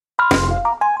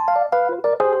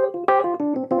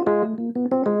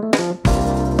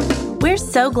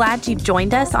so glad you've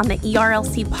joined us on the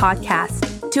ERLC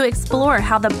podcast to explore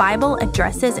how the Bible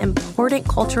addresses important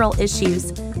cultural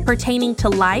issues pertaining to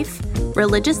life,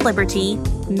 religious liberty,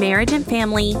 marriage and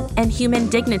family, and human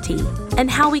dignity, and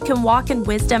how we can walk in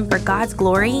wisdom for God's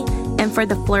glory and for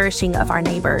the flourishing of our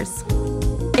neighbors.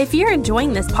 If you're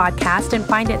enjoying this podcast and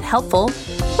find it helpful,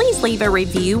 please leave a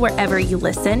review wherever you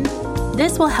listen.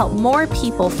 This will help more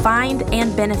people find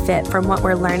and benefit from what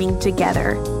we're learning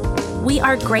together. We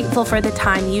are grateful for the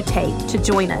time you take to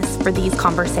join us for these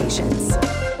conversations.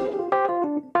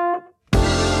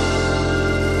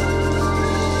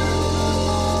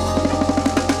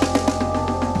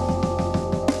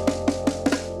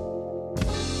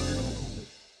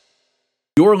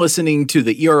 You're listening to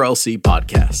the ERLC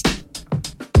podcast.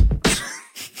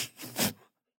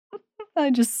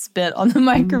 I just spit on the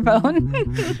microphone.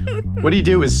 What you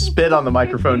do is spit on the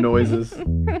microphone noises.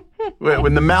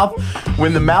 When the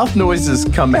mouth noises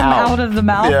come out of the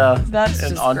mouth? Yeah, that's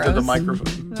and just onto gross. the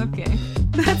microphone. Okay,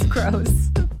 that's gross.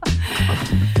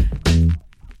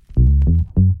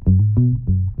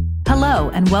 Hello,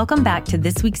 and welcome back to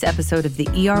this week's episode of the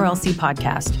ERLC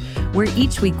podcast, where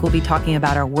each week we'll be talking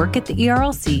about our work at the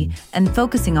ERLC and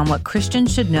focusing on what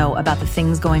Christians should know about the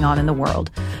things going on in the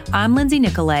world. I'm Lindsay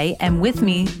Nicolay, and with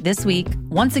me this week,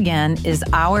 once again, is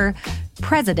our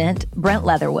president, Brent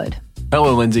Leatherwood.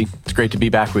 Hello, Lindsay. It's great to be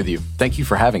back with you. Thank you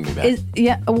for having me back.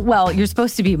 Well, you're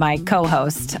supposed to be my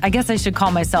co-host. I guess I should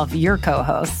call myself your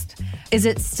co-host. Is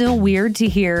it still weird to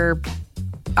hear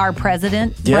our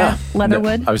president, Brent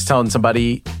Leatherwood? I was telling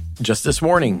somebody just this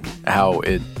morning how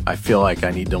I feel like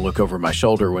I need to look over my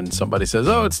shoulder when somebody says,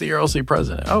 "Oh, it's the ERLC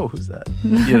president." Oh, who's that?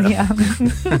 You know?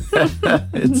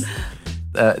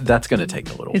 Yeah. That's going to take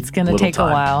a little. It's going to take time.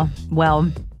 a while. Well,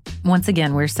 once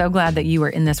again, we're so glad that you are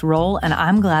in this role, and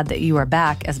I'm glad that you are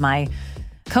back as my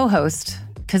co-host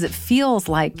because it feels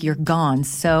like you're gone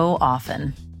so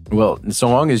often. Well, so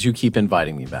long as you keep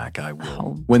inviting me back, I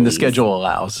will. When the schedule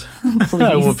allows, Please.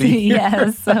 I will be here.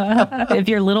 Yes, if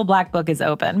your little black book is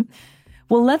open.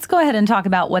 Well, let's go ahead and talk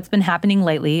about what's been happening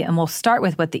lately, and we'll start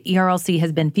with what the ERLC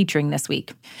has been featuring this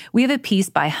week. We have a piece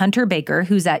by Hunter Baker,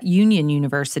 who's at Union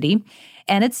University,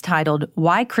 and it's titled,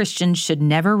 "Why Christians Should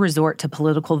Never Resort to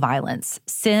Political Violence,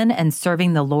 Sin and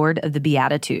Serving the Lord of the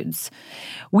Beatitudes."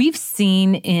 We've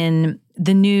seen in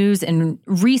the news in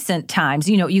recent times,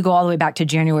 you go all the way back to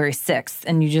January 6th,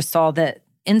 and you just saw the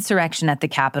insurrection at the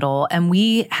Capitol, and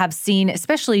we have seen,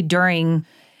 especially during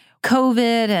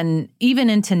COVID and even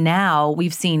into now,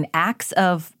 we've seen acts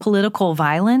of political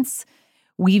violence.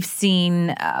 We've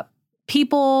seen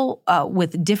people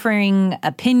with differing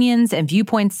opinions and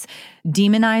viewpoints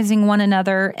demonizing one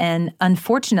another. And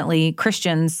unfortunately,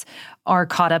 Christians are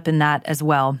caught up in that as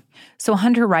well. So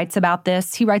Hunter writes about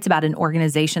this. He writes about an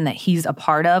organization that he's a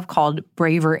part of called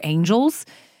Braver Angels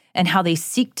and how they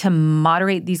seek to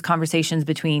moderate these conversations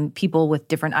between people with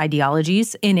different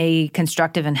ideologies in a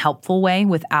constructive and helpful way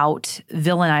without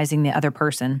villainizing the other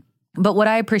person. But what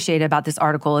I appreciate about this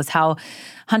article is how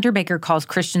Hunter Baker calls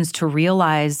Christians to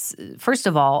realize, first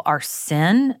of all, our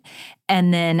sin,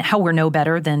 and then how we're no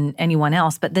better than anyone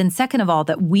else. But then second of all,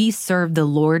 that we serve the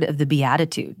Lord of the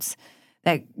Beatitudes,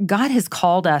 that God has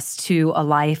called us to a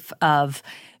life of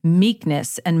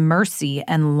meekness and mercy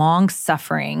and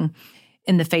long-suffering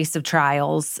in the face of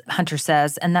trials, Hunter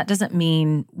says. And that doesn't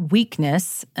mean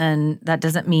weakness, and that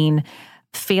doesn't mean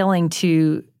failing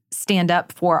to stand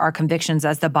up for our convictions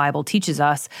as the Bible teaches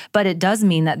us, but it does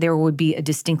mean that there would be a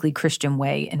distinctly Christian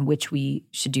way in which we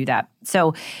should do that.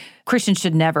 So Christians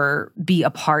should never be a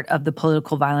part of the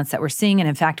political violence that we're seeing, and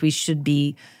in fact, we should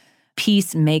be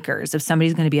peacemakers. If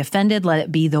somebody's going to be offended, let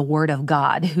it be the word of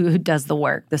God who does the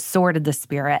work, the sword of the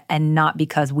Spirit, and not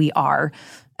because we are,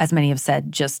 as many have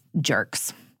said, just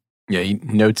jerks. Yeah, he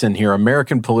notes in here,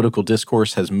 American political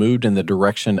discourse has moved in the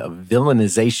direction of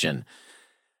villainization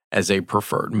as a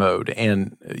preferred mode.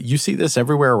 And you see this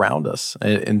everywhere around us.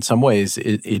 In some ways,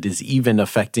 it is even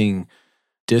affecting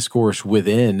discourse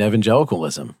within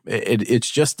evangelicalism.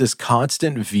 It's just this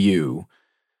constant view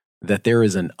that there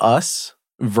is an us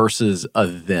versus a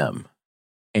them.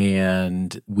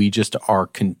 And we just are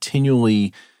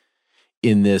continually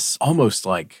in this almost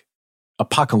like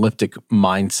apocalyptic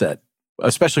mindset,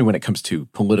 especially when it comes to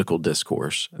political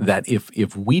discourse, that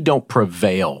if we don't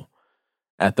prevail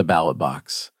at the ballot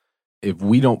box, if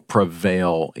we don't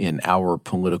prevail in our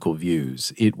political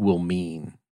views, it will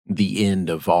mean the end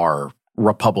of our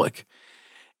republic.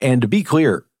 And to be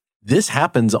clear, this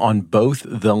happens on both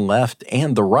the left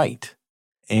and the right.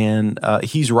 And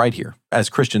he's right here.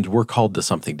 As Christians, we're called to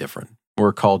something different.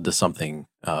 We're called to something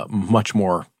much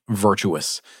more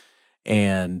virtuous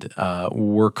And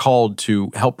we're called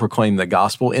to help proclaim the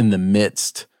gospel in the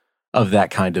midst of that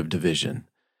kind of division.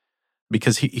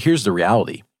 Because here's the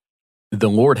reality. The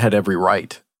Lord had every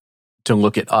right to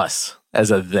look at us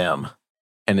as a them.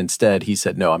 And instead, he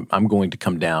said, no, I'm going to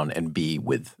come down and be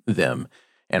with them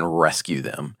and rescue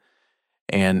them.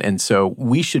 And so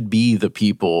we should be the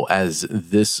people, as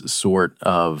this sort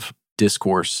of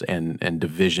discourse and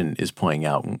division is playing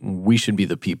out, we should be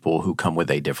the people who come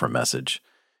with a different message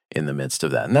in the midst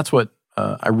of that. And that's what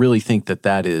I really think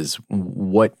that is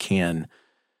what can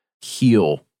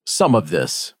heal some of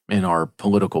this in our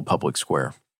political public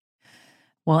square.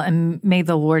 Well, and may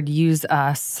the Lord use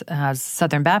us as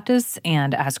Southern Baptists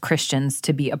and as Christians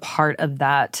to be a part of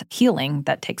that healing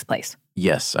that takes place.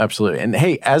 Yes, absolutely. And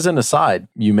hey, as an aside,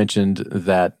 you mentioned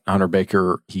that Hunter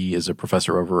Baker, he is a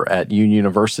professor over at Union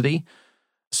University.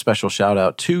 Special shout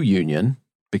out to Union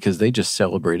because they just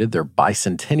celebrated their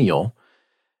bicentennial.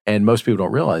 And most people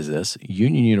don't realize this.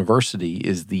 Union University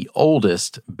is the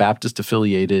oldest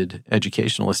Baptist-affiliated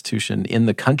educational institution in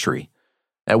the country.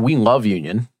 We love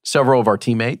Union. Several of our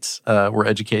teammates were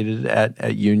educated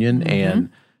at Union,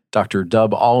 and Dr.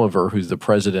 Dub Oliver, who's the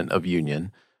president of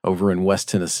Union over in West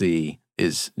Tennessee,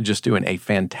 is just doing a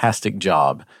fantastic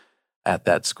job at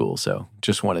that school. So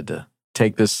just wanted to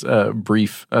take this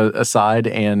brief aside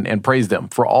and praise them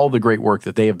for all the great work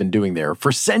that they have been doing there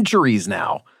for centuries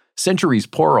now. Centuries,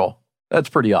 plural. That's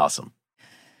pretty awesome.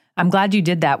 I'm glad you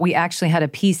did that. We actually had a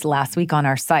piece last week on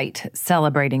our site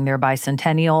celebrating their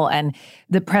bicentennial, and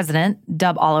the president,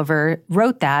 Dub Oliver,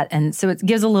 wrote that. And so it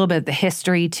gives a little bit of the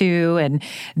history too and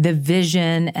the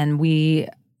vision. And we,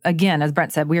 again, as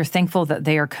Brent said, we are thankful that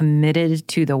they are committed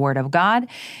to the Word of God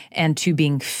and to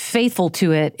being faithful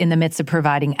to it in the midst of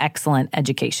providing excellent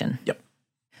education. Yep.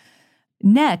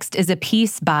 Next is a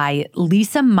piece by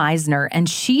Lisa Meisner, and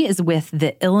she is with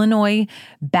the Illinois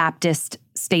Baptist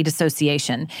State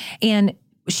Association. And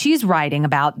she's writing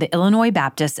about the Illinois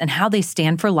Baptists and how they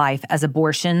stand for life as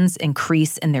abortions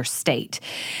increase in their state.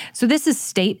 So this is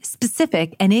state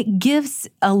specific, and it gives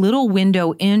a little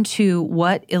window into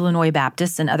what Illinois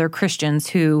Baptists and other Christians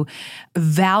who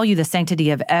value the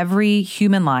sanctity of every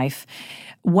human life,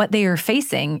 what they are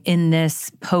facing in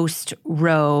this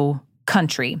post-Roe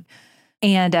country.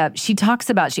 And she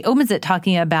opens it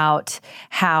talking about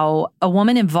how a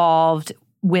woman involved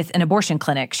with an abortion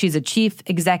clinic, she's a chief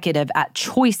executive at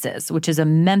Choices, which is a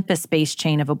Memphis-based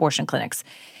chain of abortion clinics.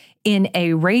 In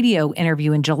a radio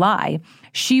interview in July,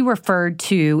 she referred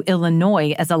to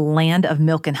Illinois as a land of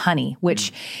milk and honey,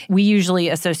 which we usually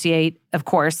associate, of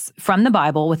course, from the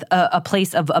Bible with a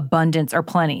place of abundance or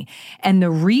plenty. And the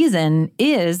reason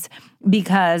is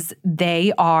because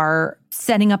they are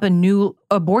setting up a new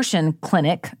abortion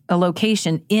clinic, a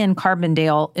location in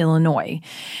Carbondale, Illinois.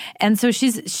 And so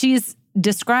she's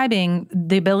describing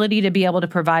the ability to be able to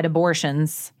provide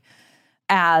abortions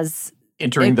as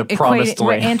entering the promised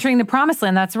land. Entering the promised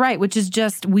land, that's right, which is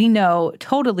just, we know,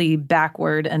 totally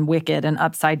backward and wicked and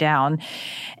upside down.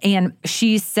 And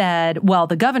she said, well,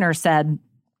 the governor said,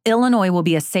 Illinois will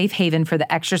be a safe haven for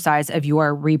the exercise of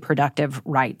your reproductive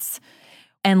rights.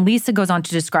 And Lisa goes on to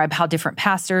describe how different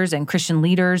pastors and Christian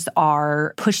leaders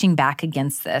are pushing back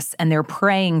against this, and they're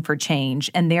praying for change,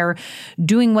 and they're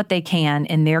doing what they can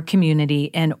in their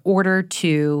community in order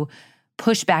to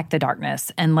push back the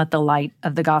darkness and let the light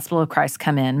of the gospel of Christ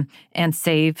come in and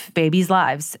save babies'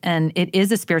 lives. And it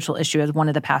is a spiritual issue, as one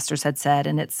of the pastors had said,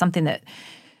 and it's something that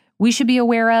we should be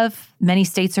aware of. Many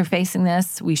states are facing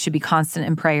this. We should be constant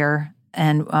in prayer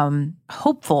and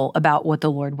hopeful about what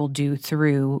the Lord will do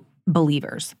through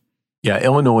believers. Yeah,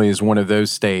 Illinois is one of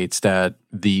those states that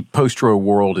the post-Roe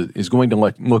world is going to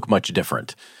look much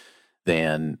different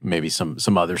than maybe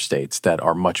some other states that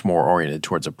are much more oriented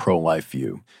towards a pro-life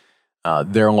view.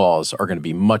 Their laws are going to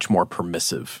be much more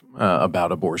permissive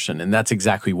about abortion, and that's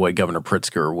exactly what Governor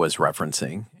Pritzker was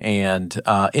referencing. And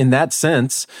in that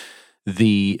sense,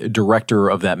 the director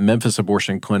of that Memphis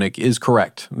abortion clinic is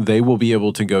correct. They will be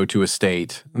able to go to a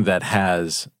state that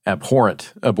has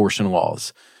abhorrent abortion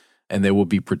laws, and they will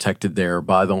be protected there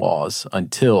by the laws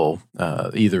until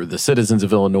either the citizens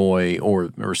of Illinois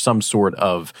or some sort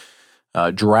of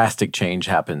drastic change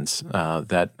happens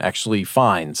that actually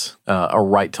finds a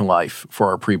right to life for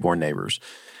our preborn neighbors.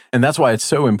 And that's why it's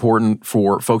so important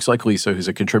for folks like Lisa, who's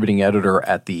a contributing editor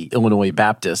at the Illinois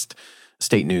Baptist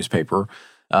state newspaper,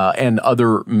 and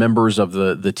other members of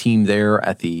the team there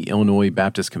at the Illinois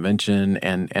Baptist Convention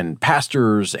and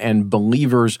pastors and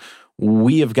believers.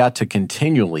 We have got to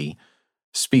continually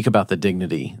speak about the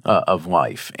dignity of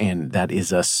life, and that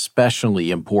is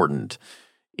especially important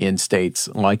in states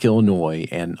like Illinois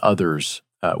and others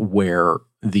where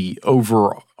the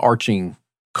overarching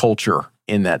culture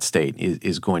in that state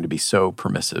is going to be so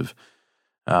permissive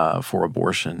for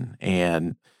abortion.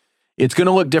 And it's going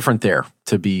to look different there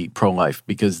to be pro-life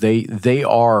because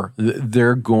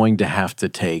they're going to have to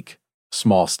take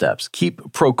small steps,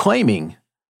 keep proclaiming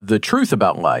the truth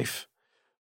about life,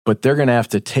 but they're going to have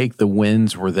to take the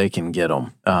wins where they can get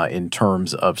them in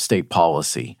terms of state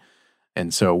policy.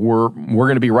 And so we're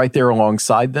going to be right there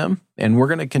alongside them, and we're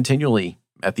going to continually,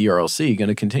 at the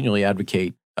ERLC,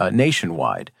 advocate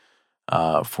nationwide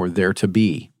for there to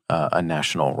be a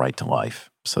national right to life.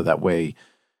 So that way,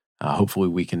 hopefully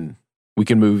we can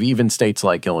move even states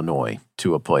like Illinois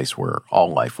to a place where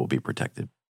all life will be protected.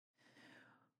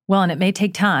 Well, and it may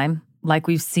take time, like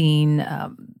we've seen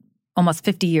almost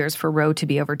 50 years for Roe to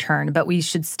be overturned, but we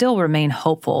should still remain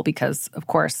hopeful because, of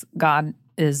course, God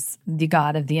is the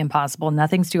God of the impossible.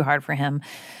 Nothing's too hard for him.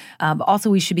 Also,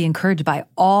 we should be encouraged by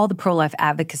all the pro-life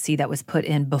advocacy that was put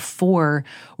in before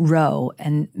Roe,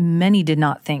 and many did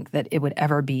not think that it would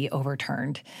ever be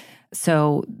overturned.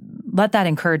 So let that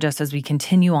encourage us as we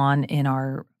continue on in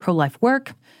our pro-life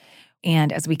work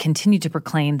and as we continue to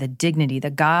proclaim the dignity,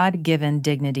 the God-given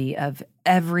dignity of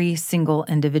every single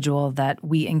individual that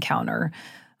we encounter,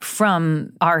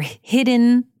 from our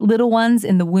hidden little ones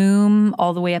in the womb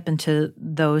all the way up into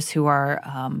those who are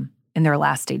in their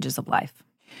last stages of life.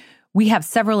 We have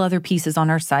several other pieces on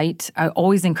our site. I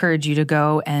always encourage you to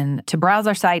go and to browse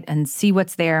our site and see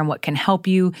what's there and what can help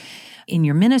you in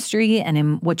your ministry and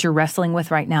in what you're wrestling with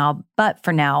right now. But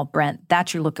for now, Brent,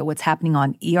 that's your look at what's happening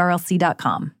on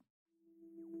ERLC.com.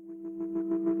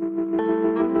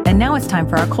 And now it's time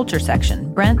for our culture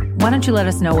section. Brent, why don't you let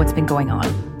us know what's been going on?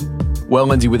 Well,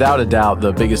 Lindsay, without a doubt,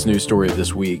 the biggest news story of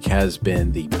this week has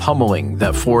been the pummeling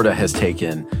that Florida has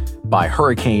taken by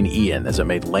Hurricane Ian as it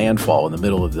made landfall in the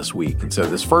middle of this week. And so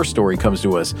this first story comes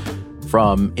to us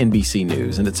from NBC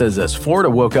News, and it says this: Florida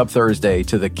woke up Thursday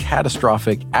to the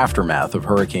catastrophic aftermath of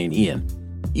Hurricane Ian.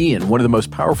 Ian, one of the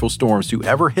most powerful storms to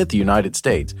ever hit the United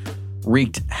States,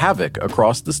 wreaked havoc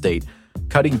across the state,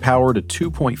 cutting power to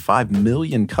 2.5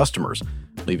 million customers,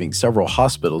 leaving several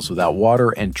hospitals without water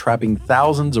and trapping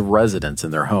thousands of residents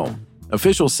in their home.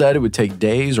 Officials said it would take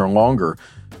days or longer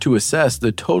to assess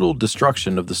the total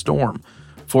destruction of the storm.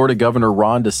 Florida Governor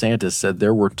Ron DeSantis said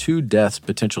there were 2 deaths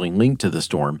potentially linked to the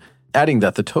storm, adding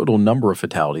that the total number of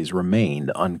fatalities remained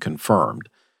unconfirmed.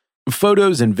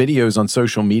 Photos and videos on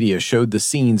social media showed the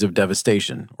scenes of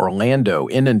devastation: Orlando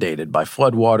inundated by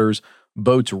floodwaters,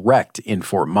 boats wrecked in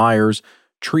Fort Myers,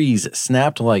 trees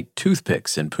snapped like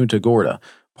toothpicks in Punta Gorda.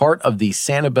 Part of the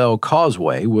Sanibel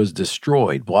Causeway was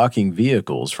destroyed, blocking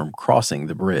vehicles from crossing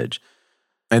the bridge.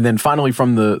 And then finally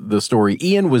from the story,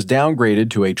 Ian was downgraded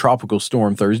to a tropical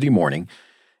storm Thursday morning,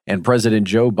 and President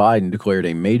Joe Biden declared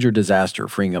a major disaster,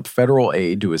 freeing up federal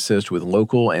aid to assist with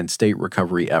local and state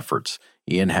recovery efforts.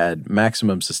 Ian had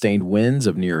maximum sustained winds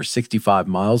of near 65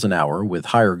 miles an hour with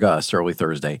higher gusts early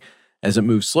Thursday as it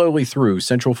moved slowly through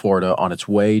central Florida on its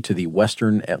way to the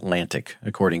western Atlantic,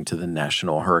 according to the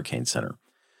National Hurricane Center.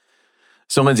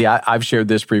 So, Lindsay, I've shared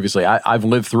this previously. I've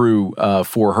lived through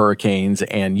 4 hurricanes,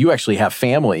 and you actually have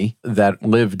family that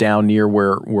live down near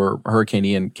where Hurricane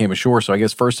Ian came ashore. So I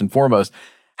guess first and foremost,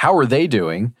 how are they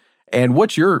doing? And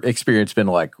what's your experience been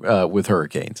like with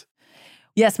hurricanes?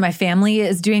 Yes, my family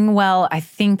is doing well. I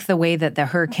think the way that the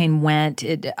hurricane went,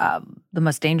 the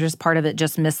most dangerous part of it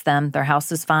just missed them. Their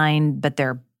house is fine, but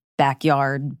their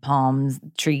backyard, palms,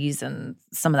 trees, and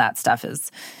some of that stuff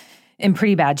is in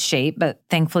pretty bad shape, but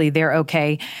thankfully they're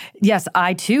okay. Yes,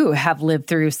 I too have lived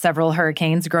through several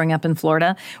hurricanes growing up in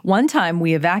Florida. One time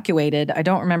we evacuated, I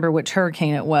don't remember which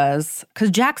hurricane it was,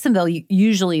 because Jacksonville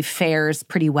usually fares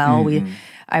pretty well. Mm-hmm.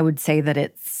 I would say that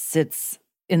it sits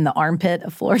in the armpit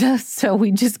of Florida, so we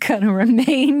just kind of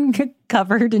remain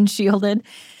covered and shielded.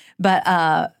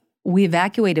 But we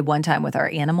evacuated one time with our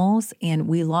animals, and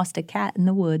we lost a cat in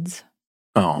the woods.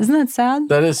 Oh, isn't that sad?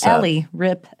 That is sad. Ellie,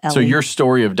 rip Ellie. So your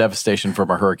story of devastation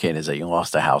from a hurricane is that you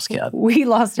lost a house cat. We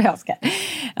lost a house cat,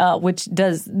 which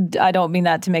I don't mean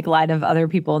that to make light of other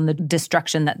people and the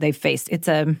destruction that they've faced. It's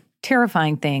a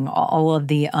terrifying thing, all of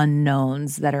the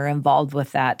unknowns that are involved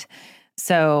with that.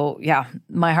 So yeah,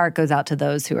 my heart goes out to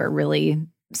those who are really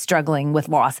struggling with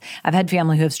loss. I've had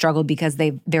family who have struggled because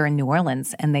they're in New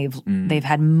Orleans and they've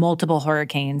had multiple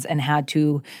hurricanes and had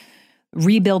to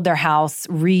rebuild their house,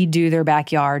 redo their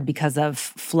backyard because of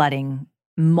flooding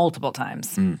multiple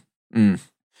times.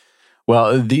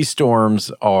 Well, these storms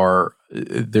are,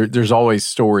 there's always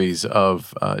stories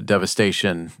of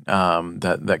devastation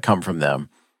that come from them.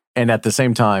 And at the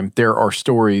same time, there are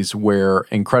stories where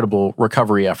incredible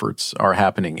recovery efforts are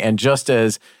happening. And just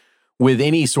as with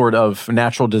any sort of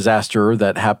natural disaster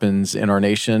that happens in our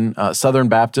nation, Southern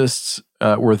Baptists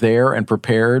were there and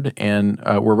prepared and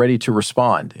were ready to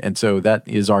respond. And so that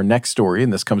is our next story,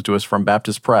 and this comes to us from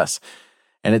Baptist Press.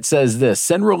 And it says this: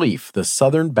 Send Relief, the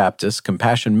Southern Baptist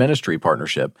Compassion Ministry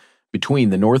partnership between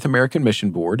the North American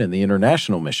Mission Board and the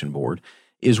International Mission Board,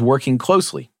 is working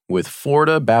closely with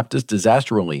Florida Baptist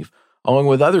Disaster Relief, along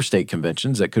with other state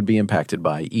conventions that could be impacted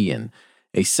by Ian.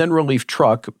 A Send Relief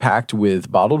truck packed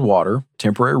with bottled water,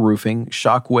 temporary roofing,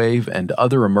 shockwave, and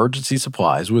other emergency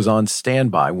supplies was on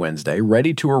standby Wednesday,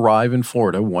 ready to arrive in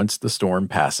Florida once the storm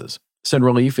passes. Send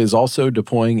Relief is also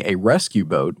deploying a rescue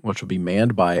boat, which will be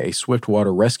manned by a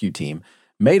swiftwater rescue team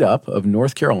made up of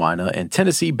North Carolina and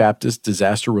Tennessee Baptist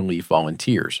Disaster Relief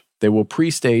volunteers. They will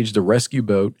pre-stage the rescue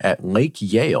boat at Lake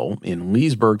Yale in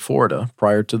Leesburg, Florida,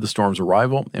 prior to the storm's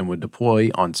arrival, and would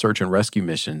deploy on search and rescue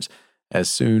missions as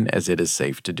soon as it is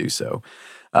safe to do so.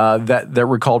 That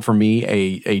recalled for me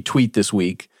a tweet this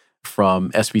week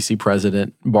from SBC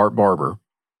President Bart Barber,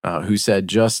 who said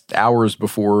just hours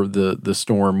before the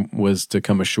storm was to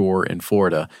come ashore in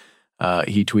Florida,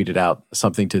 he tweeted out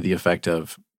something to the effect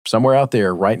of, somewhere out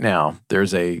there right now,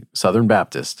 there's a Southern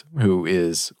Baptist who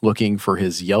is looking for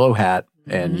his yellow hat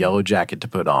and yellow jacket to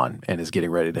put on and is getting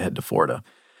ready to head to Florida.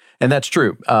 And that's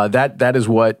true. That is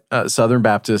what Southern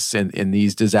Baptists in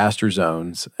these disaster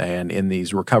zones and in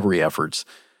these recovery efforts,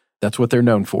 that's what they're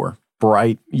known for.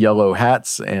 Bright yellow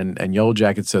hats and yellow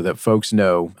jackets so that folks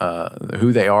know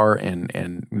who they are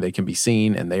and they can be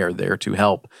seen and they are there to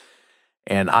help.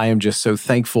 And I am just so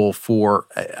thankful for,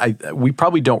 we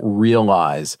probably don't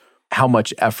realize how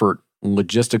much effort,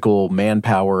 logistical,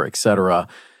 manpower, et cetera,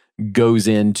 goes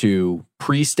into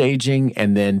pre-staging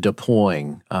and then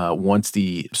deploying once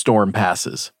the storm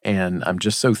passes. And I'm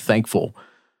just so thankful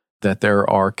that there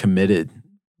are committed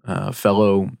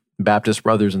fellow Baptist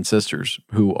brothers and sisters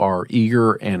who are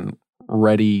eager and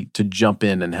ready to jump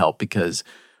in and help, because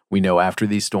we know after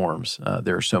these storms,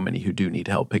 there are so many who do need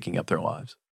help picking up their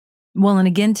lives. Well, and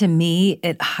again, to me,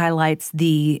 it highlights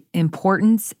the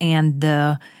importance and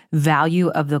the value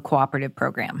of the cooperative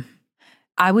program.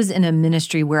 I was in a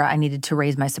ministry where I needed to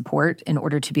raise my support in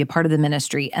order to be a part of the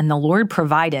ministry, and the Lord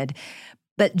provided.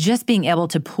 But just being able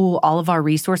to pool all of our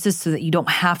resources so that you don't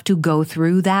have to go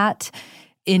through that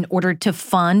in order to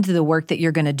fund the work that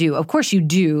you're going to do. Of course you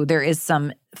do. There is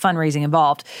some fundraising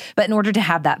involved. But in order to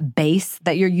have that base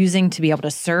that you're using to be able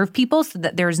to serve people so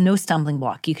that there is no stumbling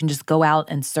block, you can just go out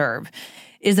and serve,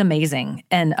 is amazing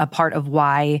and a part of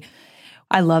why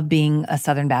I love being a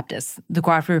Southern Baptist. The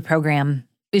cooperative program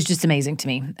is just amazing to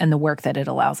me, and the work that it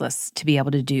allows us to be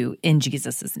able to do in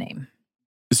Jesus' name.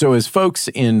 So as folks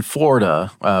in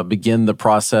Florida begin the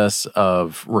process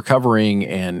of recovering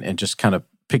and just kind of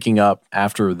picking up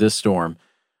after this storm,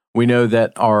 we know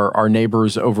that our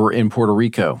neighbors over in Puerto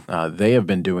Rico, they have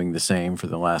been doing the same for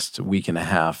the last week and a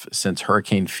half since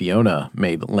Hurricane Fiona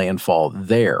made landfall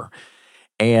there.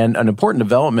 And an important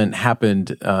development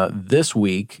happened this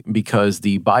week because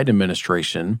the Biden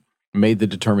administration made the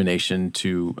determination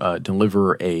to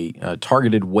deliver a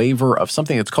targeted waiver of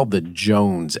something that's called the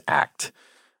Jones Act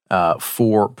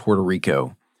for Puerto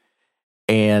Rico.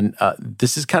 And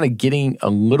this is kind of getting a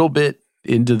little bit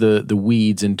into the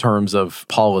weeds in terms of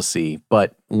policy,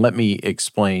 but let me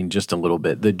explain just a little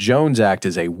bit. The Jones Act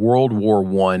is a World War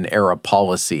I era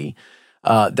policy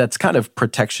that's kind of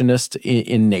protectionist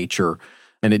in nature,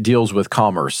 and it deals with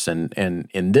commerce. And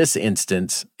in this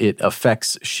instance, it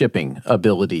affects shipping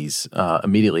abilities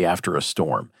immediately after a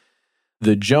storm.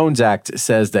 The Jones Act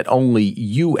says that only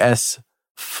U.S.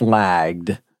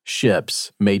 flagged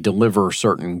ships may deliver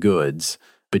certain goods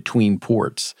between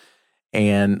ports.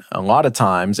 And a lot of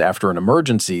times after an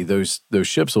emergency, those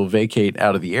ships will vacate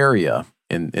out of the area.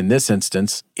 In this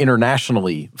instance,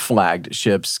 internationally flagged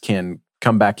ships can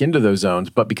come back into those zones,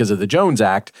 but because of the Jones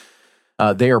Act,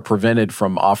 they are prevented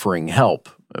from offering help.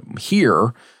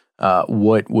 Here,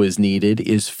 what was needed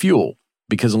is fuel,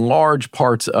 because large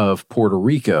parts of Puerto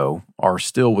Rico are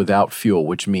still without fuel,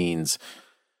 which means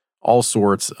all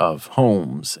sorts of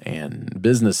homes and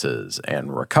businesses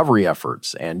and recovery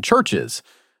efforts and churches,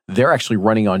 they're actually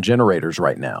running on generators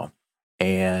right now.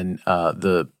 And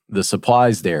the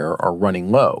supplies there are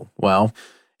running low. Well,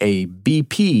 a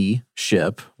BP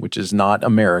ship, which is not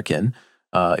American,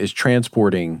 is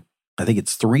transporting, I think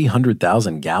it's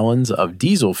 300,000 gallons of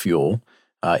diesel fuel.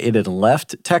 It had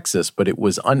left Texas, but it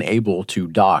was unable to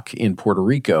dock in Puerto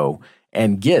Rico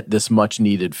and get this much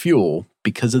needed fuel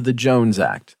because of the Jones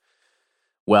Act.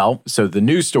 Well, so the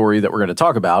news story that we're going to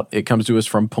talk about, it comes to us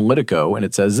from Politico, and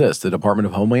it says this: the Department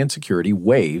of Homeland Security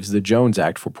waives the Jones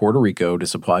Act for Puerto Rico to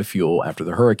supply fuel after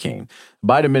the hurricane. The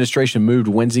Biden administration moved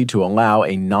Wednesday to allow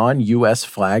a non-U.S.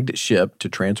 flagged ship to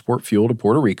transport fuel to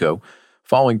Puerto Rico,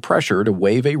 following pressure to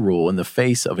waive a rule in the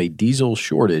face of a diesel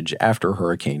shortage after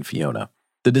Hurricane Fiona.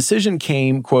 The decision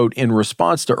came, quote, in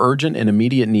response to urgent and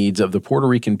immediate needs of the Puerto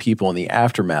Rican people in the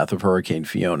aftermath of Hurricane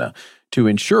Fiona, to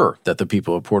ensure that the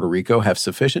people of Puerto Rico have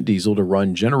sufficient diesel to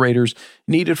run generators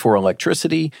needed for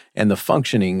electricity and the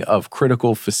functioning of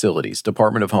critical facilities,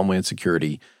 Department of Homeland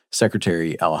Security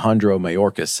Secretary Alejandro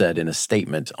Mayorkas said in a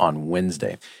statement on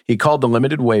Wednesday. He called the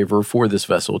limited waiver for this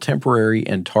vessel temporary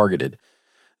and targeted.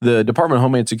 The Department of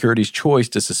Homeland Security's choice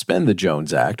to suspend the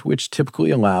Jones Act, which typically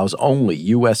allows only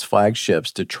U.S. flagged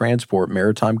ships to transport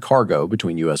maritime cargo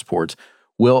between U.S. ports,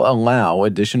 will allow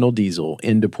additional diesel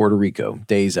into Puerto Rico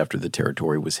days after the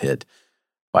territory was hit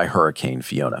by Hurricane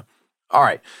Fiona. All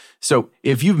right, so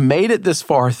if you've made it this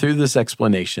far through this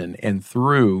explanation and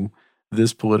through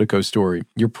this Politico story,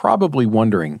 you're probably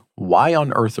wondering, why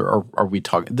on earth are we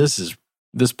talking?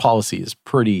 This policy is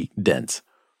pretty dense.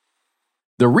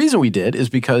 The reason we did is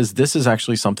because this is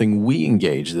actually something we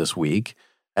engaged this week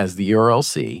as the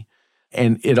ERLC.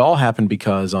 And it all happened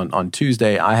because on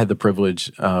Tuesday, I had the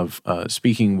privilege of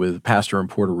speaking with a pastor in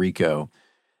Puerto Rico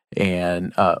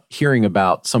and hearing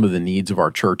about some of the needs of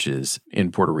our churches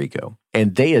in Puerto Rico.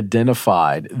 And they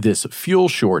identified this fuel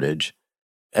shortage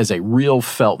as a real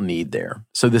felt need there.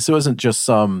 So this wasn't just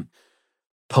some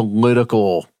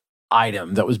political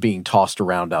item that was being tossed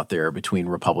around out there between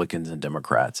Republicans and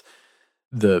Democrats.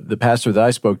 The pastor that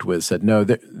I spoke with said, no,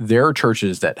 there are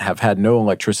churches that have had no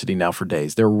electricity now for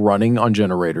days. They're running on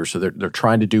generators, so they're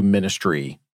trying to do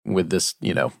ministry with this,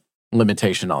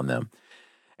 limitation on them.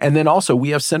 And then also we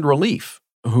have Send Relief,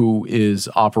 who is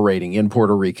operating in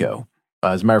Puerto Rico.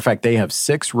 As a matter of fact, they have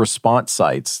 6 response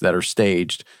sites that are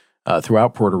staged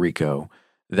throughout Puerto Rico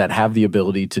that have the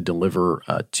ability to deliver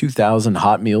 2,000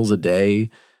 hot meals a day,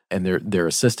 and they're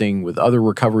assisting with other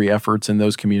recovery efforts in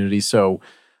those communities. So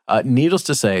needless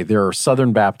to say, there are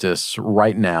Southern Baptists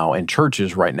right now and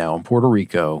churches right now in Puerto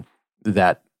Rico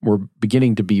that were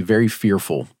beginning to be very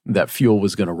fearful that fuel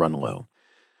was going to run low.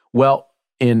 Well,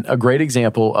 in a great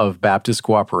example of Baptist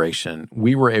cooperation,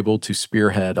 we were able to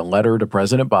spearhead a letter to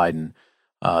President Biden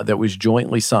that was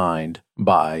jointly signed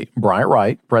by Bryant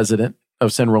Wright, president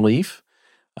of Send Relief,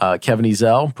 Kevin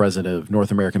Ezell, president of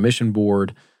North American Mission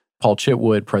Board, Paul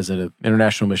Chitwood, president of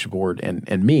International Mission Board,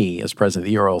 and me as president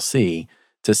of the ERLC,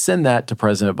 to send that to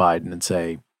President Biden and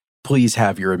say, please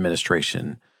have your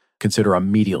administration consider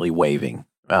immediately waiving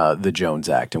the Jones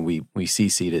Act. And we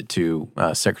CC'd it to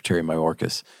Secretary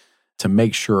Mayorkas to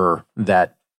make sure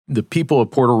that the people of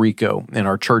Puerto Rico and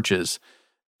our churches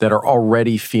that are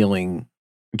already feeling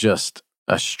just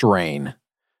a strain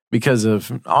because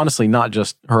of, honestly, not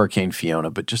just Hurricane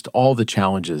Fiona, but just all the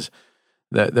challenges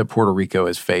that Puerto Rico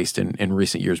has faced in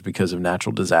recent years because of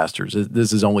natural disasters.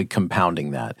 This is only compounding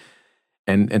that.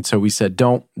 And so we said,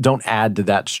 don't add to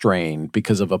that strain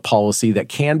because of a policy that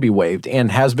can be waived and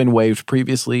has been waived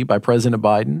previously by President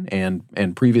Biden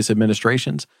and previous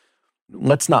administrations.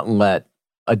 Let's not let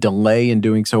a delay in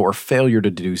doing so or failure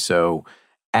to do so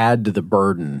add to the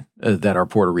burden that our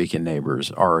Puerto Rican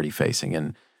neighbors are already facing.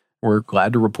 And we're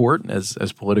glad to report, as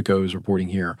Politico is reporting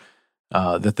here,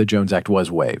 that the Jones Act was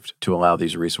waived to allow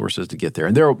these resources to get there.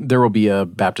 And there will be a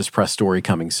Baptist Press story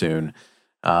coming soon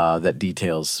that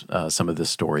details some of this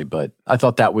story. But I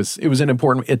thought it was an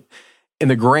important, in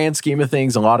the grand scheme of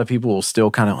things, a lot of people will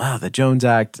still kind of, the Jones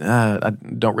Act, I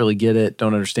don't really get it,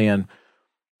 don't understand.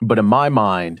 But in my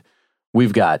mind,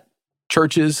 we've got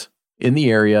churches in the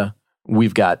area,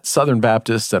 we've got Southern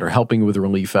Baptists that are helping with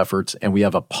relief efforts, and we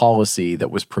have a policy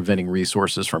that was preventing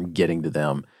resources from getting to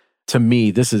them. To me,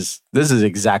 this is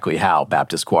exactly how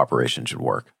Baptist cooperation should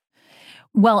work.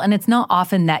 Well, and it's not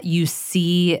often that you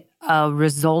see a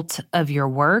result of your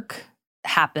work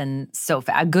happen so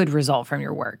fast, a good result from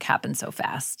your work happen so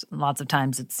fast. Lots of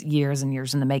times it's years and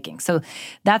years in the making. So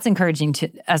that's encouraging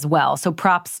as well. So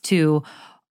props to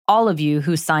all of you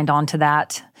who signed on to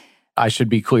that. I should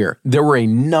be clear. There were a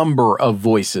number of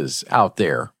voices out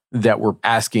there that were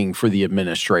asking for the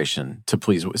administration to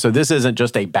please. So this isn't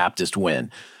just a Baptist win.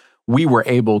 We were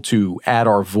able to add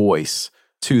our voice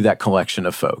to that collection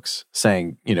of folks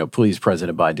saying, please,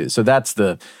 President Biden. So that's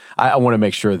I want to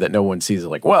make sure that no one sees it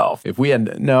like, well, if we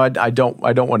had, no, I don't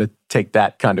want to take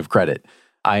that kind of credit.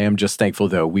 I am just thankful,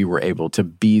 though, we were able to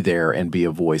be there and be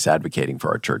a voice advocating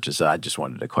for our churches. So I just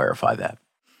wanted to clarify that.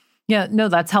 Yeah, no,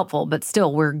 that's helpful. But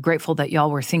still, we're grateful that y'all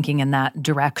were thinking in that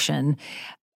direction.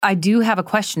 I do have a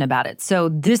question about it. So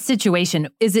this situation,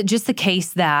 is it just the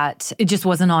case that it just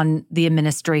wasn't on the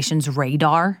administration's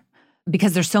radar?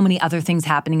 Because there's so many other things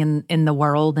happening in the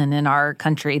world and in our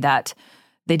country that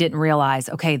they didn't realize,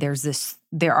 okay,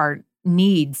 there are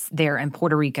needs there in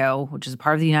Puerto Rico, which is a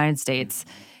part of the United States.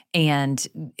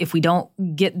 And if we don't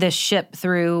get this ship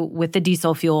through with the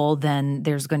diesel fuel, then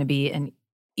there's going to be an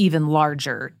even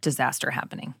larger disaster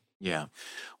happening. Yeah.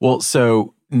 Well,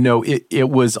 so no, it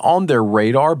was on their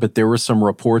radar, but there were some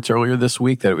reports earlier this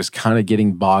week that it was kind of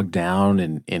getting bogged down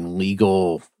in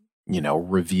legal,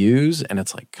 reviews. And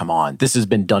it's like, come on, this has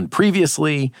been done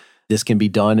previously. This can be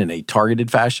done in a targeted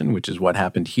fashion, which is what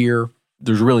happened here.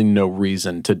 There's really no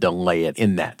reason to delay it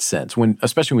in that sense,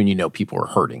 especially when people are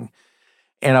hurting.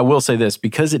 And I will say this,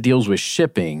 because it deals with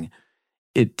shipping,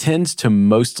 it tends to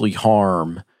mostly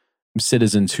harm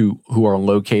citizens who are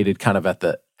located kind of at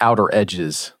the outer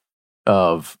edges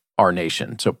of our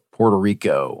nation. So Puerto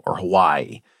Rico or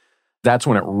Hawaii, that's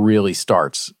when it really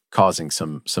starts causing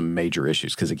some major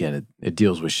issues because, again, it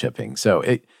deals with shipping. So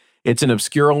it's an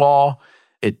obscure law.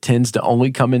 It tends to only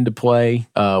come into play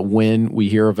when we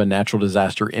hear of a natural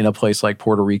disaster in a place like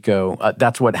Puerto Rico.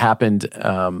 That's what happened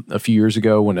a few years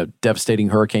ago when a devastating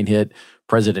hurricane hit.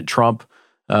 President Trump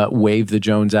waived the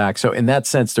Jones Act. So in that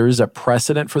sense, there is a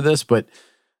precedent for this, but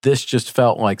this just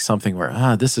felt like something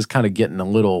where this is kind of getting a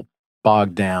little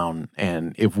bogged down.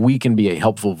 And if we can be a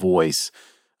helpful voice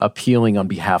appealing on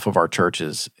behalf of our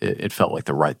churches, it felt like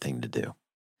the right thing to do.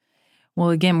 Well,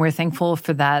 again, we're thankful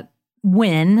for that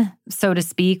win, so to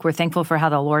speak. We're thankful for how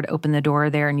the Lord opened the door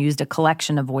there and used a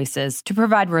collection of voices to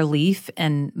provide relief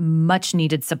and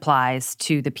much-needed supplies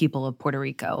to the people of Puerto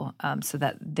Rico so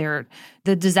that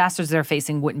the disasters they're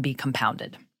facing wouldn't be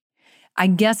compounded. I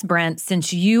guess, Brent,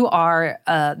 since you are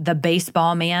the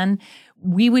baseball man,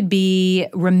 we would be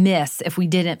remiss if we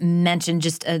didn't mention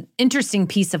just an interesting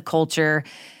piece of culture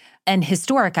and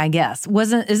historic, I guess.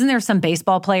 Isn't there some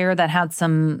baseball player that had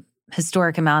some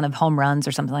historic amount of home runs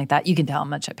or something like that? You can tell how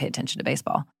much I pay attention to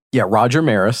baseball. Yeah, Roger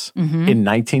Maris in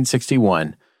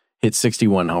 1961 hit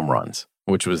 61 home runs,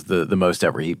 which was the most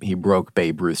ever. He broke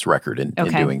Babe Ruth's record in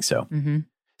doing so.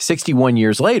 61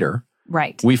 years later,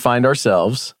 we find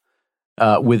ourselves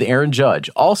with Aaron Judge,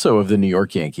 also of the New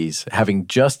York Yankees, having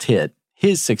just hit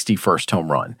his 61st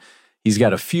home run. He's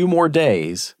got a few more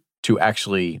days to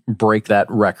actually break that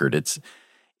record. It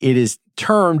is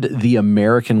termed the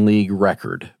American League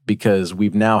record because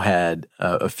we've now had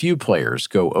a few players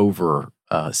go over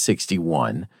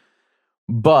 61,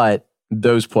 but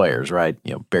those players, right?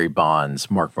 Barry Bonds,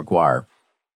 Mark McGwire,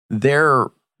 they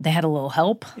had a little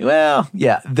help. Well,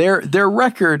 yeah, their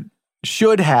record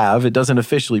should have, it doesn't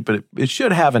officially, but it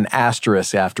should have an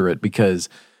asterisk after it because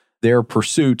their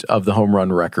pursuit of the home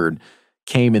run record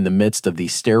came in the midst of the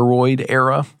steroid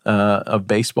era of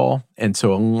baseball. And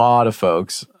so a lot of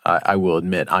folks, I will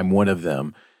admit, I'm one of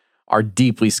them, are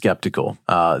deeply skeptical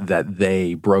that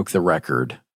they broke the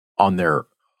record on their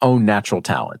own natural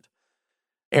talent.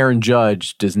 Aaron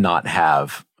Judge does not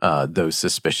have those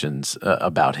suspicions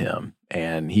about him.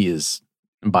 And he is,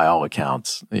 by all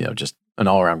accounts, just an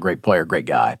all-around great player, great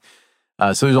guy.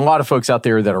 So there's a lot of folks out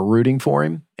there that are rooting for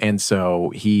him. And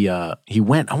so he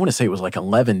went, I want to say it was like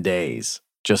 11 days,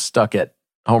 just stuck at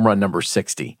home run number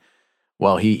 60.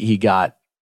 Well, he got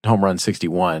home run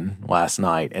 61 last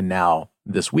night. And now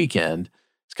this weekend,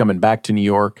 he's coming back to New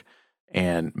York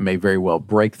and may very well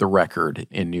break the record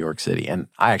in New York City. And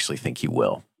I actually think he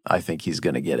will. I think he's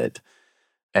going to get it.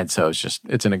 And so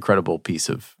it's an incredible piece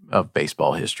of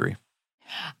baseball history.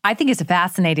 I think it's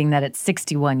fascinating that it's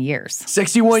 61 years.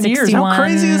 61 years? How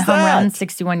crazy is that? Home runs,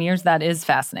 61 years. That is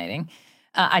fascinating.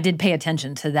 I did pay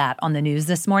attention to that on the news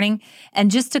this morning.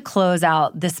 And just to close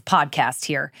out this podcast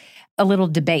here, a little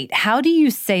debate. How do you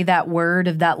say that word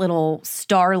of that little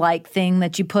star-like thing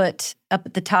that you put up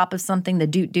at the top of something, the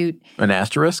doot-doot? An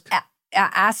asterisk?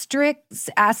 Asterisk?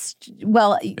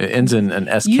 Well, it ends in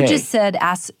an SK. You just said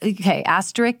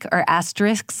asterisk or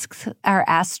asterisks or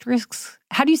asterisks.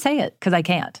 How do you say it? Because I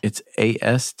can't. It's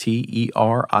ASTERISK.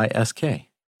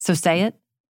 So say it.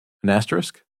 An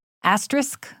asterisk?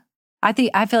 Asterisk? I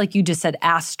feel like you just said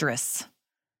asterisk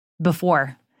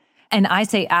before. And I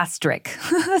say asterisk.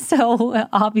 So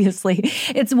obviously,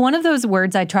 it's one of those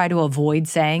words I try to avoid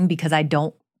saying because I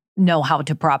don't know how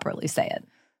to properly say it.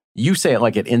 You say it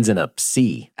like it ends in a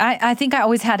C. I think I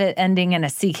always had it ending in a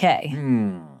CK.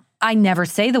 I never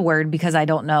say the word because I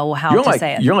don't know how to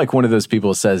say it. You're like one of those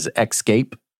people that says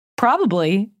escape.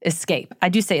 Probably escape. I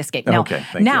do say escape. Now, okay,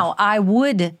 thank you. I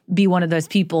would be one of those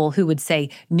people who would say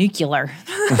nuclear.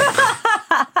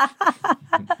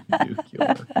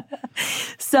 Nuclear.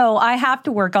 So I have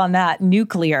to work on that.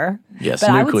 Nuclear. Yes, but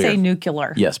nuclear. I would say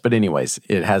nuclear. Yes, but anyways,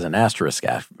 it has an asterisk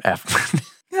after.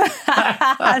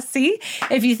 See,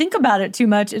 if you think about it too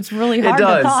much, it's really hard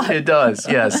to talk. It does.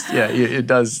 Yes. Yeah, it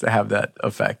does have that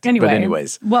effect. Anyway, but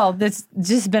anyways. Well, that's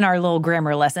just been our little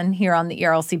grammar lesson here on the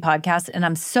ERLC podcast. And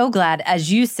I'm so glad,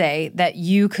 as you say, that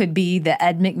you could be the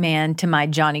Ed McMahon to my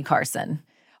Johnny Carson.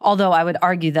 Although I would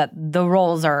argue that the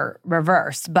roles are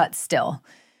reversed, but still,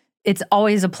 it's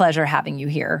always a pleasure having you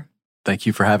here. Thank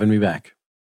you for having me back.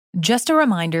 Just a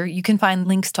reminder, you can find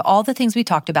links to all the things we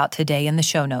talked about today in the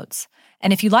show notes.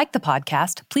 And if you like the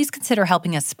podcast, please consider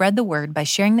helping us spread the word by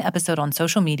sharing the episode on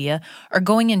social media or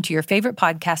going into your favorite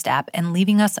podcast app and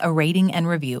leaving us a rating and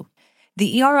review.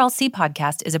 The ERLC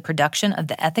podcast is a production of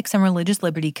the Ethics and Religious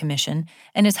Liberty Commission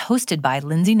and is hosted by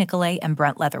Lindsay Nicolay and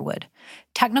Brent Leatherwood.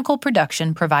 Technical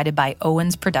production provided by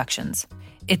Owens Productions.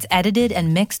 It's edited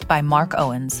and mixed by Mark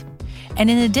Owens. And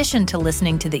in addition to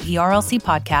listening to the ERLC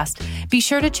podcast, be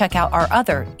sure to check out our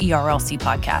other ERLC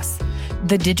podcasts.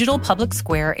 The Digital Public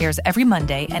Square airs every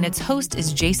Monday, and its host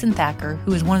is Jason Thacker,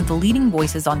 who is one of the leading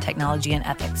voices on technology and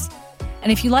ethics.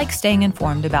 And if you like staying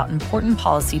informed about important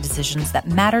policy decisions that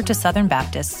matter to Southern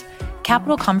Baptists,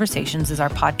 Capitol Conversations is our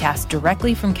podcast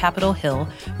directly from Capitol Hill,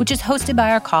 which is hosted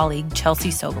by our colleague Chelsea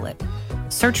Sobolit.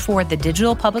 Search for The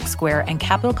Digital Public Square and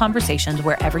Capitol Conversations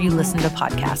wherever you listen to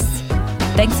podcasts.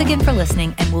 Thanks again for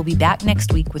listening, and we'll be back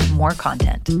next week with more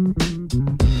content.